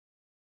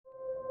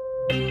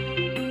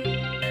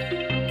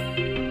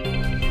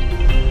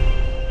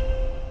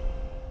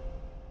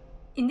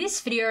this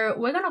video,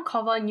 we're going to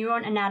cover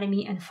neuron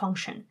anatomy and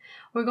function.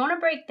 We're going to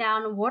break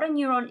down what a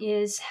neuron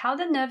is, how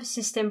the nervous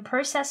system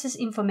processes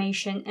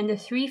information, and the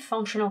three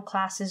functional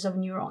classes of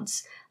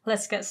neurons.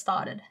 Let's get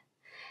started.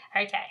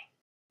 Okay,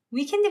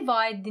 we can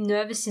divide the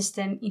nervous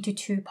system into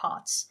two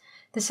parts.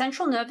 The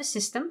central nervous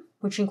system,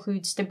 which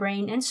includes the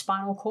brain and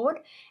spinal cord,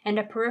 and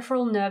the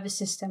peripheral nervous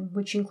system,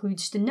 which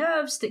includes the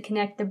nerves that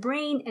connect the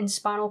brain and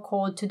spinal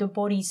cord to the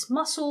body's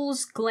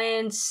muscles,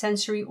 glands,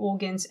 sensory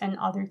organs, and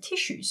other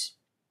tissues.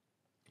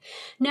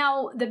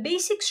 Now, the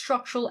basic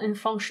structural and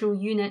functional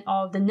unit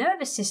of the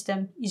nervous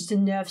system is the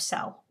nerve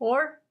cell,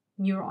 or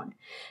neuron.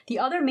 The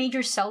other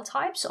major cell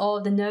types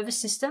of the nervous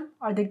system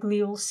are the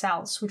glial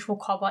cells, which we'll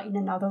cover in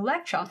another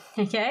lecture,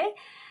 okay?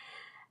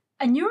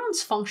 A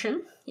neuron's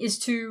function is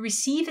to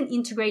receive and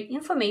integrate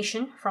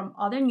information from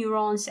other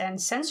neurons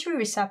and sensory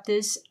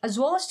receptors, as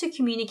well as to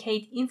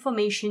communicate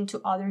information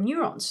to other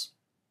neurons.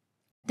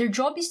 Their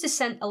job is to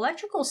send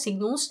electrical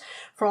signals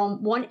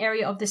from one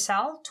area of the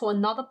cell to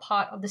another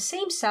part of the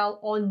same cell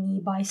or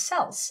nearby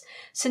cells.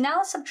 So now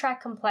let's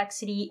subtract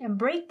complexity and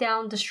break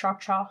down the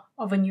structure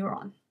of a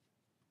neuron.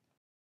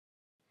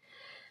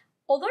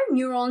 Although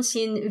neurons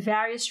in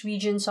various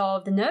regions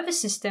of the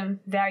nervous system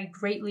vary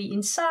greatly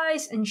in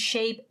size and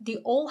shape, they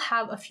all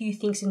have a few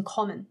things in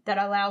common that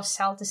allow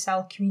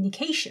cell-to-cell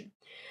communication.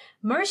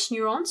 Most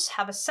neurons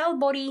have a cell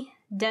body,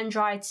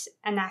 dendrites,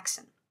 and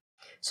axon.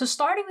 So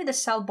starting with the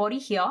cell body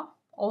here,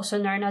 also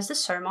known as the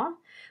soma,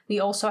 we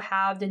also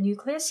have the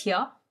nucleus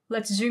here.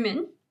 Let's zoom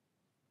in.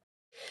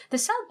 The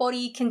cell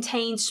body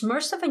contains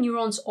most of a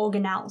neuron's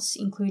organelles,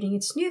 including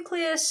its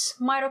nucleus,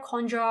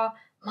 mitochondria,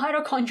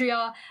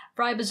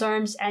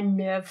 ribosomes, and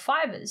nerve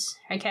fibers,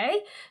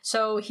 okay?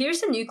 So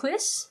here's the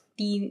nucleus,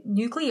 the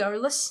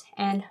nucleolus,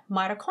 and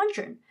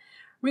mitochondrion.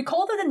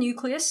 Recall that the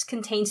nucleus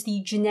contains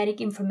the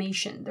genetic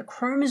information, the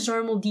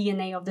chromosomal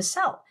DNA of the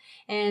cell,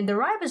 and the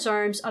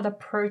ribosomes are the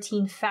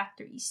protein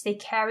factories. They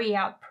carry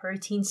out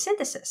protein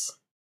synthesis.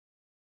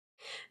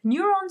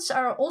 Neurons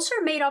are also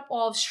made up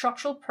of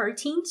structural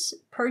proteins,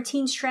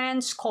 protein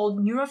strands called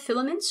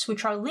neurofilaments,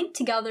 which are linked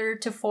together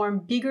to form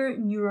bigger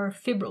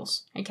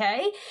neurofibrils,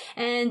 okay?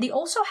 And they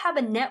also have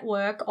a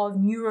network of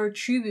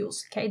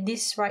neurotubules, okay,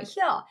 this right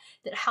here,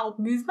 that help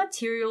move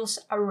materials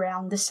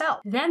around the cell.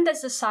 Then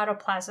there's the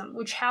cytoplasm,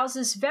 which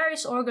houses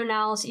various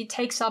organelles. It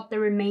takes up the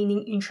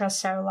remaining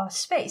intracellular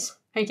space,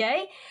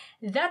 okay?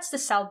 That's the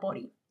cell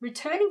body.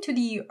 Returning to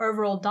the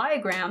overall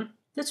diagram,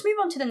 let's move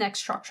on to the next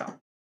structure.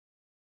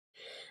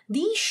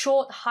 These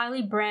short,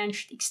 highly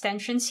branched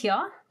extensions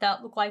here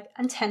that look like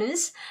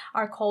antennas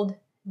are called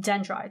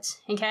dendrites,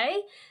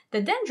 okay?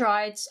 The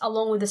dendrites,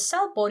 along with the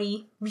cell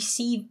body,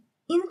 receive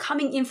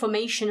incoming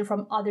information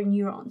from other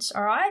neurons,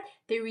 all right?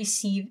 They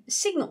receive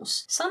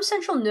signals. Some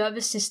central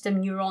nervous system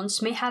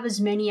neurons may have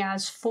as many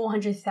as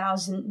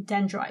 400,000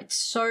 dendrites.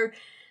 So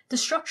the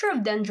structure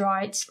of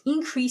dendrites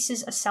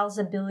increases a cell's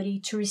ability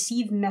to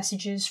receive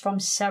messages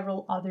from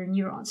several other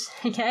neurons,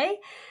 okay?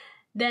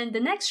 Then the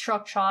next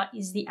structure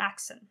is the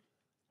axon.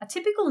 A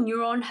typical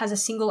neuron has a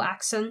single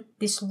axon,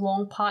 this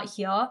long part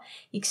here,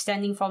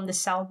 extending from the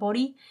cell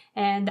body,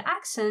 and the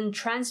axon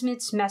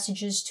transmits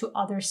messages to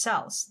other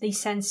cells. They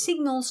send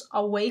signals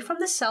away from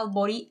the cell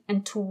body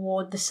and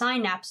toward the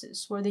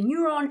synapses, where the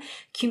neuron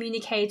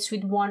communicates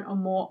with one or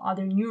more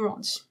other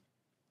neurons.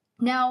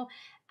 Now,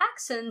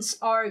 axons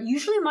are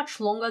usually much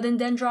longer than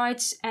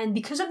dendrites, and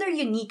because of their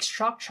unique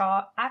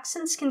structure,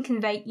 axons can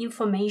convey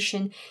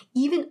information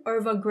even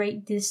over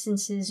great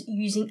distances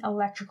using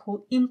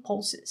electrical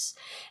impulses.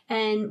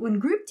 And when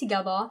grouped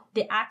together,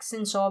 the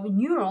axons of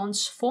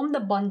neurons form the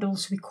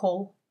bundles we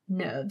call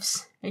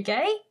nerves,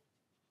 okay?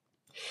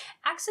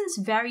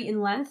 Axons vary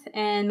in length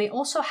and may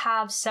also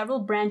have several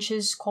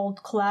branches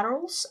called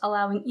collaterals,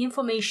 allowing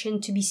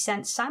information to be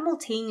sent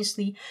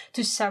simultaneously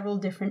to several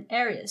different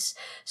areas.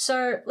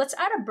 So let's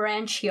add a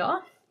branch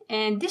here,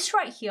 and this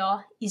right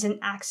here is an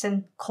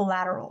axon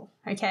collateral,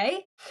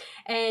 okay?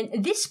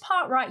 And this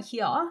part right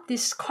here,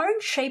 this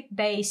cone-shaped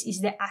base,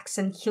 is the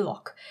axon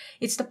hillock.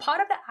 It's the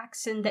part of the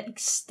axon that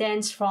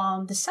extends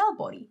from the cell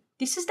body.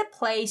 This is the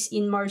place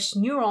in most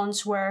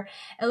neurons where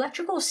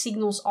electrical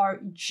signals are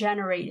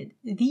generated.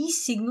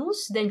 These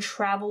signals then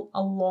travel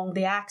along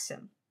the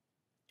axon.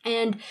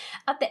 And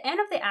at the end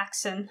of the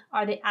axon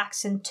are the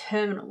axon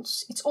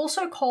terminals. It's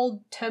also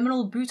called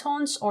terminal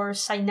boutons or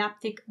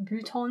synaptic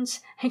boutons,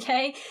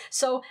 okay?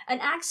 So an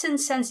axon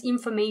sends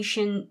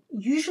information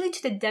usually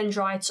to the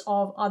dendrites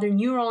of other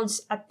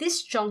neurons at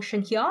this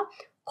junction here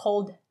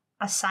called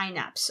a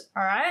synapse,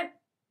 all right?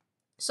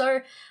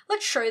 So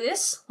let's show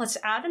this. Let's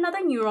add another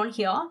neuron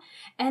here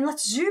and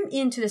let's zoom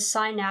into the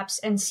synapse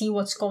and see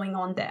what's going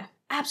on there.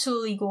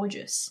 Absolutely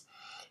gorgeous.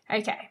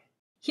 Okay,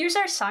 here's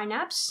our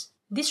synapse.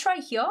 This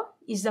right here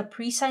is the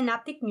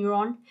presynaptic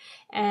neuron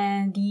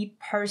and the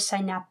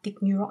postsynaptic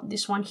neuron,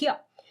 this one here.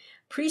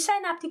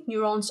 Presynaptic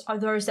neurons are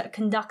those that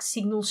conduct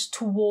signals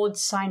towards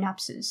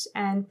synapses,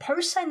 and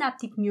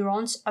postsynaptic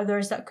neurons are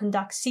those that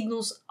conduct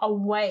signals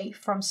away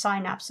from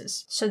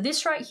synapses. So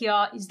this right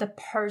here is the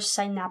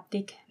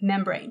postsynaptic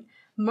membrane.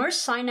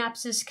 Most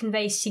synapses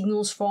convey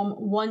signals from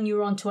one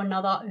neuron to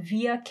another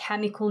via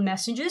chemical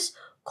messages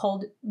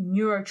called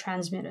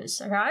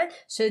neurotransmitters, okay?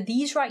 So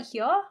these right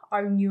here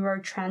are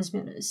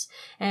neurotransmitters,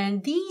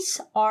 and these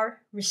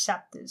are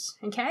receptors,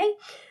 okay?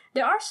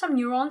 There are some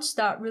neurons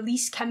that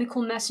release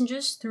chemical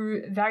messages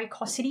through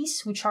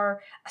varicosities, which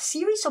are a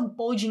series of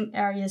bulging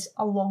areas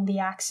along the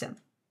axon.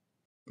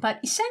 But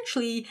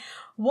essentially,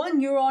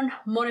 one neuron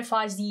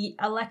modifies the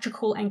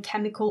electrical and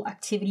chemical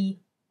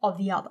activity of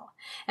the other.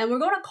 And we're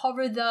going to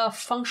cover the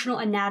functional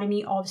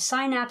anatomy of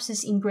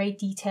synapses in great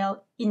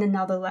detail in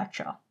another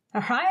lecture.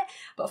 Alright,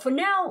 but for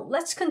now,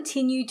 let's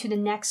continue to the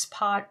next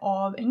part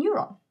of a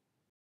neuron.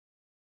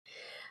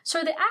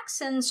 So the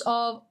axons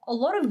of a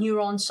lot of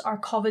neurons are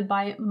covered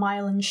by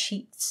myelin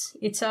sheaths.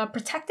 It's a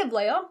protective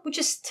layer which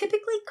is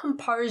typically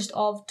composed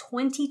of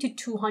 20 to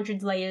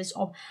 200 layers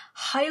of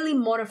highly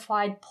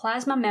modified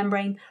plasma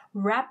membrane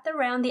wrapped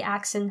around the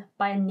axon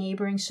by a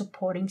neighboring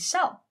supporting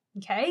cell.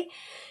 Okay?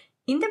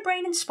 In the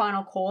brain and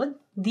spinal cord,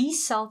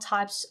 these cell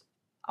types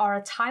are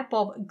a type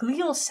of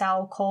glial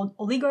cell called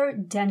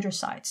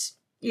oligodendrocytes.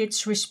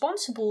 It's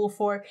responsible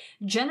for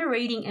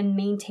generating and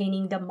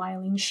maintaining the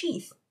myelin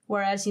sheath.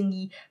 Whereas in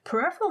the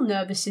peripheral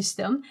nervous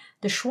system,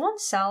 the Schwann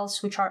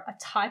cells, which are a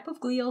type of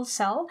glial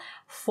cell,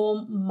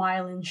 form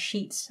myelin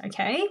sheaths,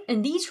 okay?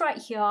 And these right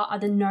here are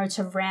the nodes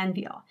of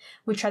Ranvier,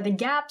 which are the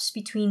gaps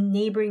between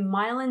neighboring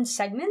myelin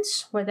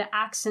segments where the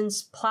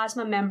axon's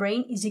plasma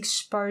membrane is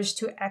exposed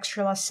to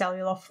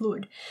extracellular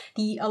fluid.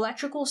 The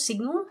electrical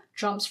signal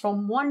jumps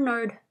from one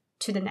node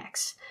to the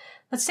next.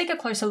 Let's take a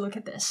closer look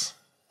at this.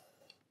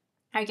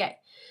 Okay,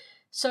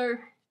 so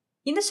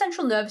in the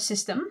central nervous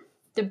system,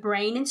 the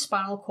brain and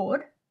spinal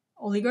cord,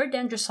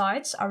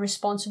 oligodendrocytes are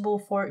responsible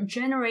for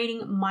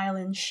generating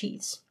myelin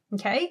sheaths.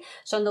 Okay,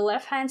 so on the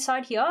left-hand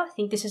side here, I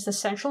think this is the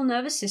central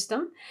nervous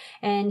system,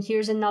 and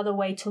here's another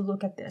way to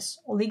look at this.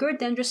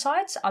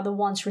 Oligodendrocytes are the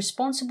ones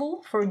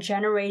responsible for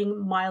generating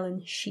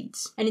myelin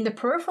sheaths. And in the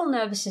peripheral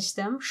nervous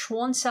system,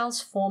 Schwann cells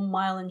form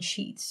myelin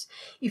sheaths.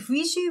 If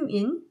we zoom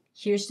in,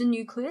 here's the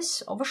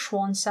nucleus of a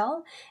Schwann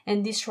cell,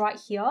 and this right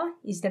here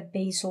is the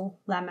basal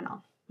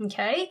lamina.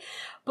 Okay,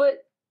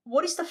 but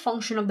what is the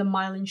function of the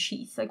myelin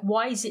sheath? Like,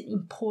 why is it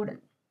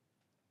important?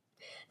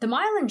 The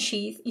myelin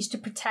sheath is to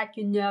protect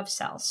your nerve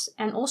cells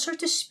and also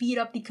to speed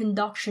up the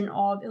conduction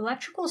of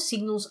electrical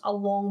signals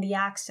along the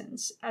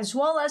axons, as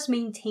well as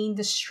maintain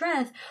the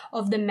strength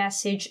of the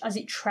message as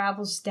it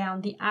travels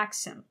down the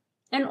axon,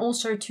 and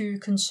also to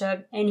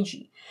conserve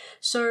energy.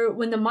 So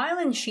when the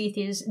myelin sheath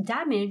is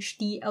damaged,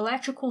 the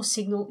electrical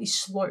signal is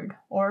slowed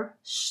or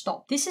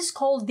stopped. This is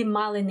called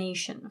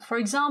demyelination. For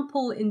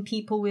example, in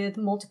people with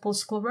multiple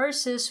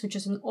sclerosis, which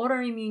is an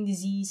autoimmune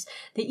disease,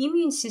 the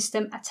immune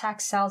system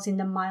attacks cells in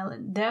the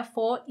myelin,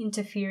 therefore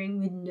interfering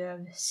with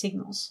nerve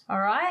signals. All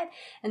right?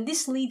 And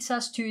this leads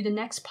us to the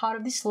next part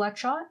of this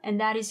lecture, and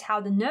that is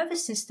how the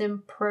nervous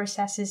system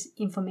processes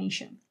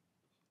information.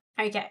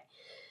 Okay.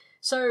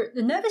 So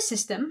the nervous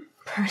system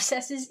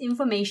processes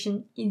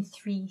information in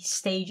 3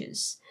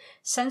 stages: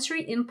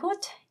 sensory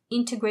input,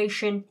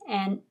 integration,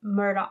 and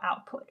motor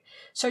output.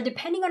 So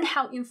depending on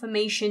how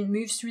information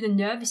moves through the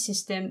nervous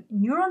system,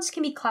 neurons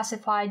can be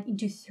classified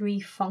into 3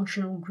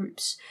 functional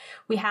groups.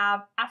 We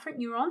have afferent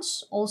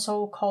neurons,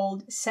 also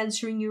called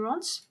sensory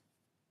neurons,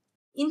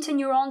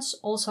 interneurons,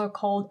 also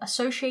called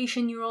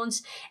association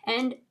neurons,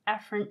 and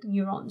efferent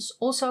neurons,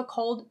 also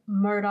called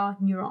motor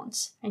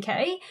neurons,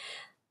 okay?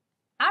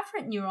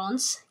 Afferent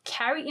neurons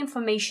carry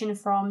information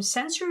from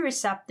sensory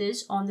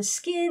receptors on the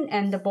skin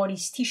and the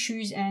body's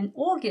tissues and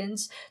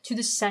organs to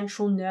the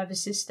central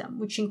nervous system,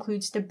 which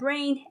includes the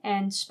brain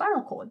and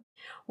spinal cord,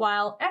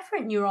 while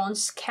efferent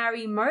neurons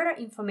carry motor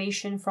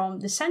information from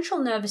the central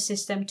nervous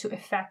system to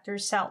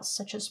effector cells,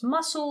 such as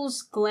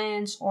muscles,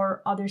 glands,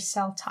 or other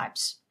cell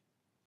types.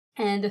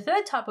 And the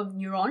third type of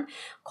neuron,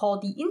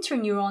 called the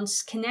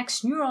interneurons,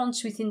 connects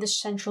neurons within the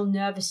central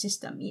nervous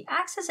system. It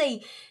acts as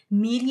a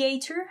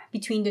mediator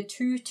between the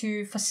two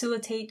to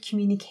facilitate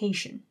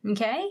communication,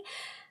 okay?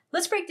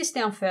 Let's break this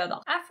down further.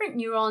 Afferent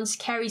neurons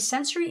carry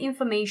sensory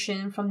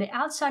information from the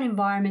outside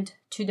environment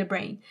to the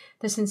brain.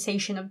 The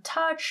sensation of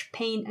touch,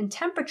 pain, and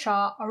temperature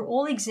are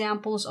all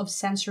examples of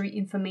sensory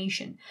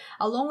information,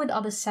 along with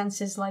other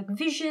senses like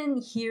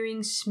vision,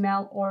 hearing,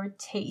 smell, or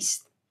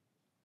taste.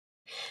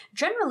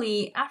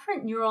 Generally,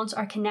 afferent neurons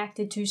are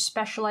connected to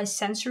specialized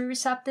sensory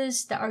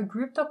receptors that are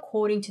grouped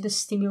according to the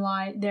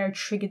stimuli they are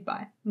triggered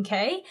by,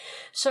 okay?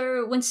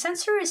 So when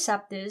sensory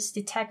receptors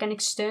detect an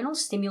external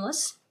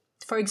stimulus,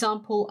 for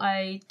example,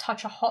 I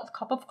touch a hot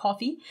cup of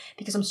coffee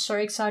because I'm so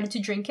excited to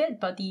drink it,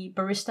 but the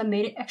barista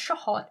made it extra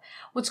hot,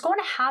 what's going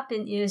to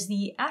happen is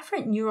the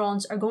afferent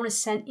neurons are going to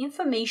send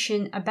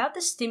information about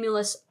the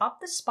stimulus up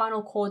the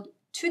spinal cord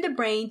to the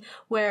brain,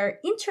 where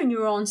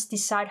interneurons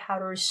decide how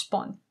to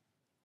respond.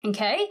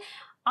 Okay,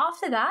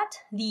 after that,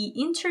 the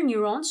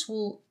interneurons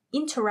will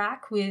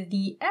interact with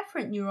the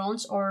efferent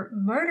neurons or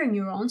motor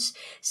neurons,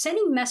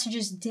 sending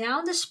messages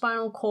down the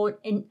spinal cord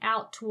and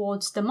out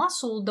towards the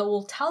muscle that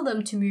will tell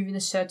them to move in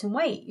a certain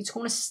way. It's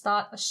going to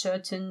start a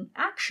certain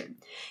action.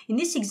 In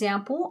this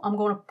example, I'm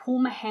going to pull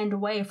my hand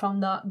away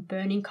from the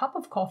burning cup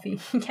of coffee,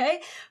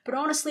 okay? But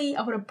honestly,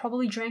 I would have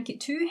probably drank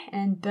it too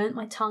and burnt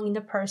my tongue in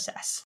the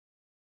process.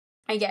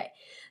 Okay,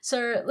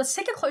 so let's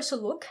take a closer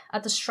look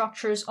at the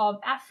structures of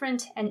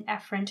afferent and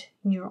efferent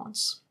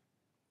neurons.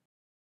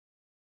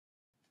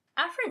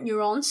 Afferent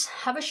neurons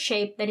have a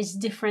shape that is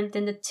different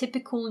than the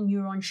typical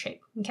neuron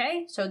shape,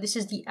 okay? So this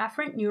is the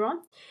afferent neuron.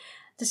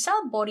 The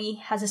cell body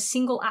has a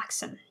single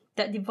axon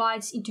that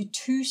divides into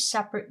two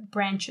separate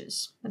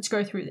branches. Let's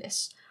go through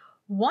this.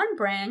 One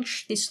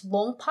branch, this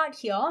long part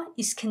here,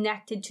 is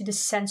connected to the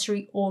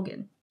sensory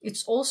organ.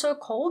 It's also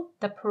called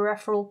the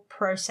peripheral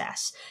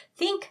process.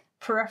 Think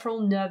peripheral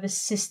nervous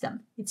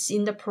system. It's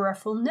in the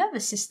peripheral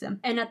nervous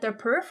system. And at the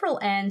peripheral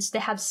ends, they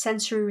have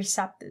sensory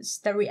receptors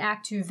that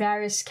react to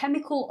various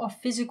chemical or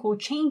physical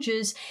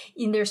changes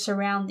in their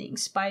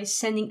surroundings by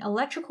sending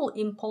electrical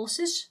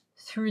impulses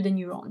through the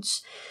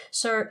neurons.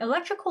 So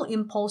electrical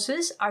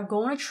impulses are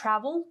going to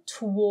travel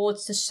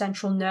towards the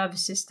central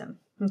nervous system.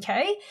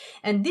 Okay,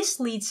 and this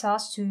leads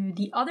us to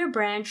the other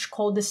branch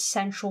called the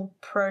central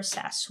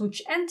process,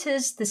 which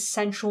enters the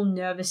central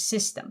nervous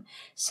system.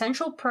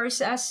 Central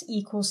process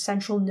equals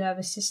central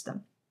nervous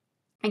system.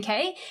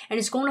 Okay, and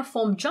it's going to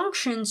form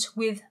junctions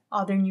with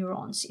other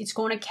neurons. It's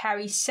going to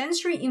carry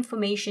sensory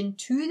information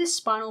to the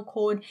spinal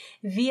cord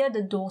via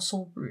the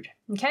dorsal root.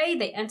 Okay,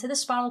 they enter the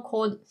spinal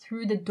cord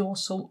through the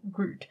dorsal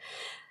root.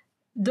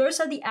 Those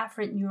are the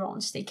afferent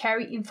neurons. They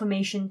carry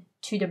information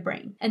to the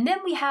brain. And then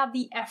we have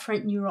the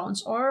efferent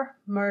neurons or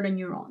motor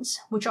neurons,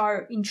 which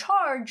are in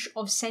charge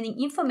of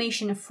sending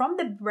information from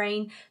the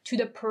brain to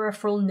the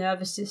peripheral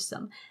nervous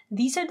system.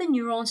 These are the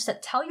neurons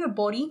that tell your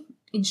body,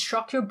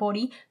 instruct your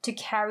body to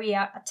carry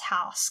out a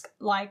task,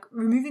 like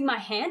removing my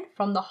hand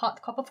from the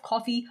hot cup of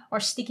coffee or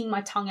sticking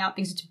my tongue out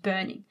because it's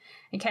burning.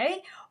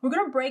 Okay, we're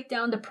going to break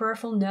down the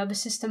peripheral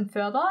nervous system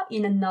further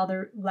in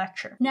another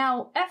lecture.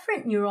 Now,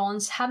 efferent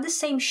neurons have the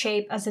same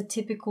shape as a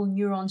typical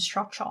neuron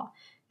structure.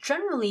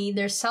 Generally,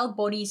 their cell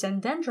bodies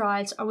and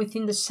dendrites are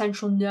within the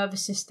central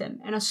nervous system,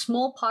 and a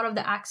small part of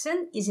the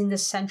axon is in the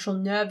central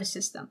nervous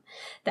system.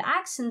 The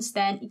axons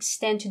then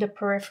extend to the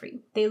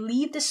periphery. They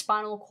leave the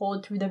spinal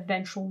cord through the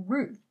ventral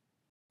root.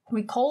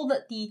 Recall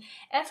that the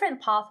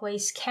efferent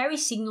pathways carry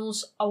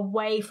signals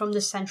away from the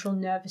central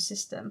nervous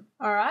system.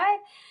 All right?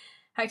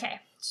 Okay,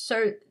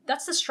 so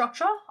that's the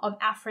structure of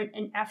afferent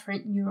and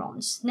efferent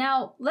neurons.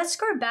 Now, let's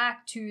go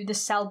back to the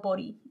cell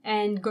body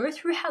and go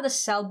through how the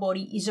cell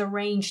body is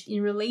arranged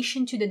in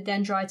relation to the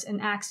dendrites and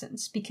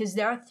axons, because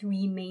there are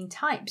three main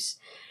types.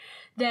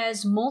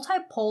 There's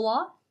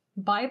multipolar,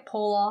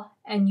 bipolar,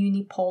 and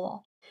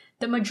unipolar.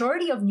 The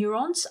majority of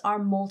neurons are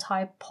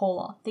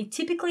multipolar. They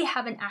typically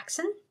have an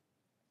axon,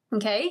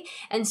 okay,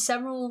 and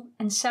several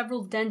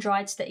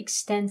dendrites that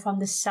extend from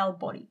the cell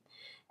body.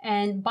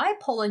 And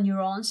bipolar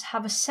neurons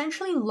have a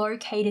centrally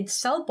located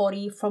cell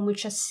body from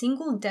which a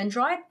single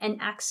dendrite and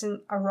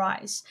axon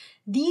arise.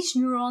 These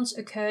neurons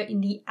occur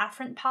in the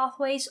afferent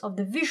pathways of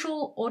the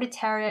visual,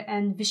 auditory,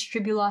 and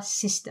vestibular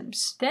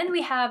systems. Then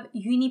we have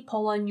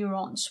unipolar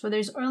neurons, where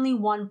there's only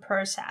one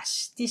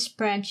process, this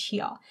branch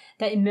here,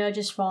 that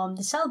emerges from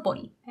the cell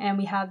body. And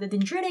we have the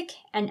dendritic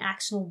and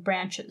axonal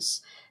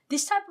branches.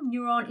 This type of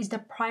neuron is the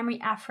primary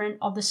afferent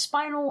of the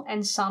spinal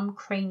and some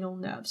cranial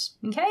nerves.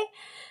 Okay?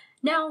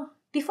 Now,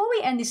 before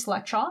we end this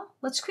lecture,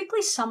 let's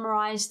quickly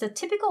summarize the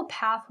typical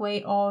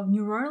pathway of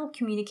neuronal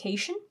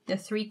communication, the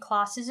three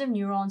classes of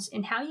neurons,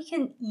 and how you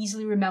can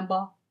easily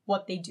remember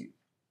what they do.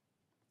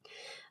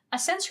 A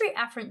sensory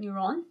afferent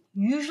neuron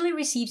usually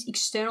receives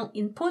external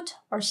input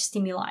or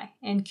stimuli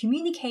and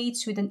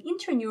communicates with an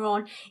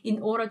interneuron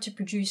in order to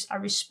produce a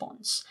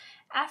response.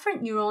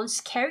 Afferent neurons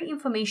carry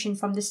information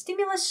from the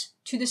stimulus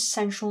to the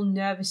central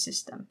nervous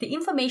system. The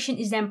information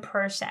is then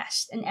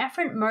processed, and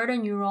efferent motor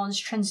neurons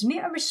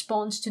transmit a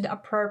response to the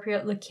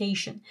appropriate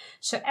location.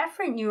 So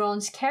efferent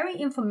neurons carry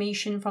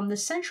information from the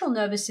central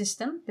nervous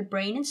system, the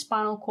brain and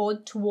spinal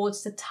cord,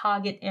 towards the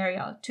target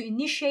area to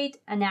initiate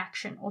an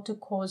action or to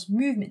cause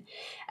movement.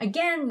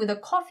 Again, with a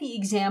coffee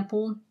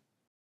example,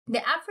 the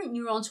afferent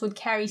neurons would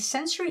carry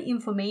sensory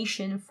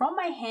information from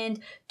my hand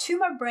to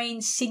my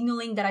brain,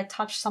 signaling that I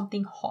touched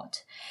something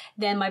hot.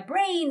 Then my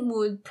brain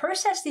would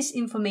process this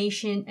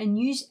information and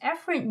use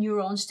efferent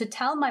neurons to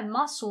tell my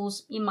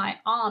muscles in my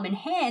arm and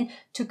hand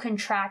to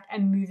contract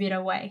and move it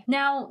away.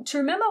 Now, to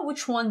remember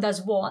which one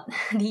does what,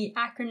 the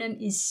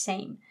acronym is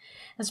SAME.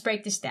 Let's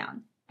break this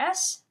down.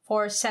 S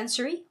for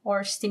sensory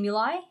or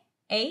stimuli,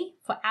 A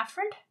for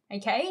afferent.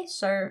 Okay,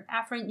 so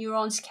afferent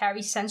neurons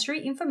carry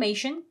sensory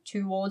information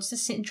towards the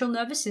central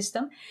nervous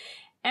system.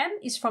 M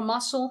is for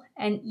muscle,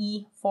 and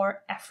E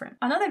for efferent.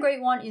 Another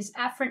great one is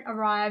afferent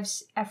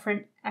arrives,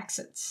 efferent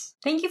exits.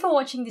 Thank you for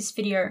watching this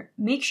video.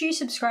 Make sure you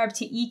subscribe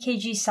to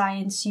EKG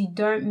Science so you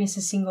don't miss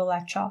a single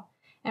lecture.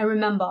 And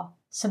remember,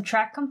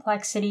 subtract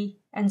complexity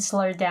and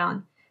slow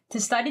down. To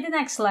study the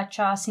next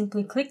lecture,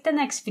 simply click the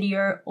next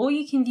video or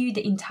you can view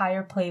the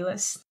entire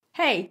playlist.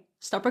 Hey,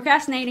 stop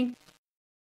procrastinating!